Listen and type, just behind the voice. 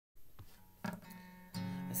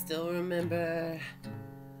Still remember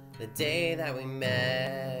the day that we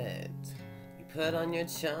met. You put on your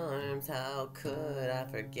charms, how could I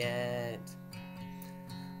forget?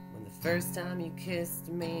 When the first time you kissed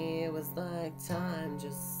me, it was like time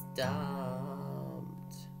just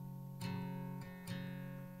stopped.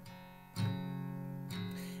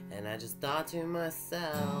 And I just thought to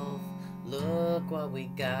myself, look what we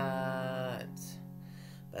got.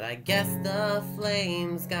 But I guess the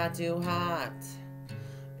flames got too hot.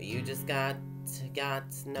 But you just got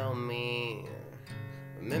to know me.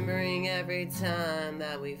 Remembering every time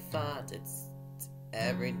that we fought, it's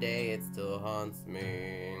every day it still haunts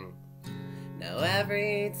me. Now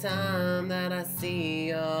every time that I see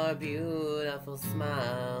your beautiful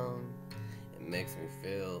smile, it makes me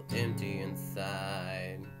feel empty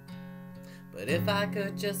inside. But if I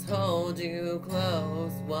could just hold you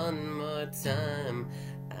close one more time,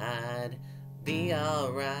 I'd be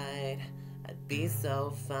alright. I'd be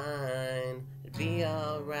so fine. I'd be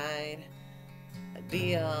alright. I'd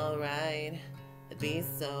be alright. I'd be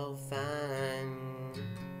so fine.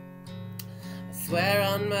 I swear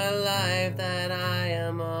on my life that I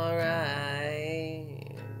am alright.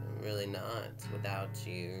 I'm really not without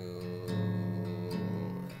you.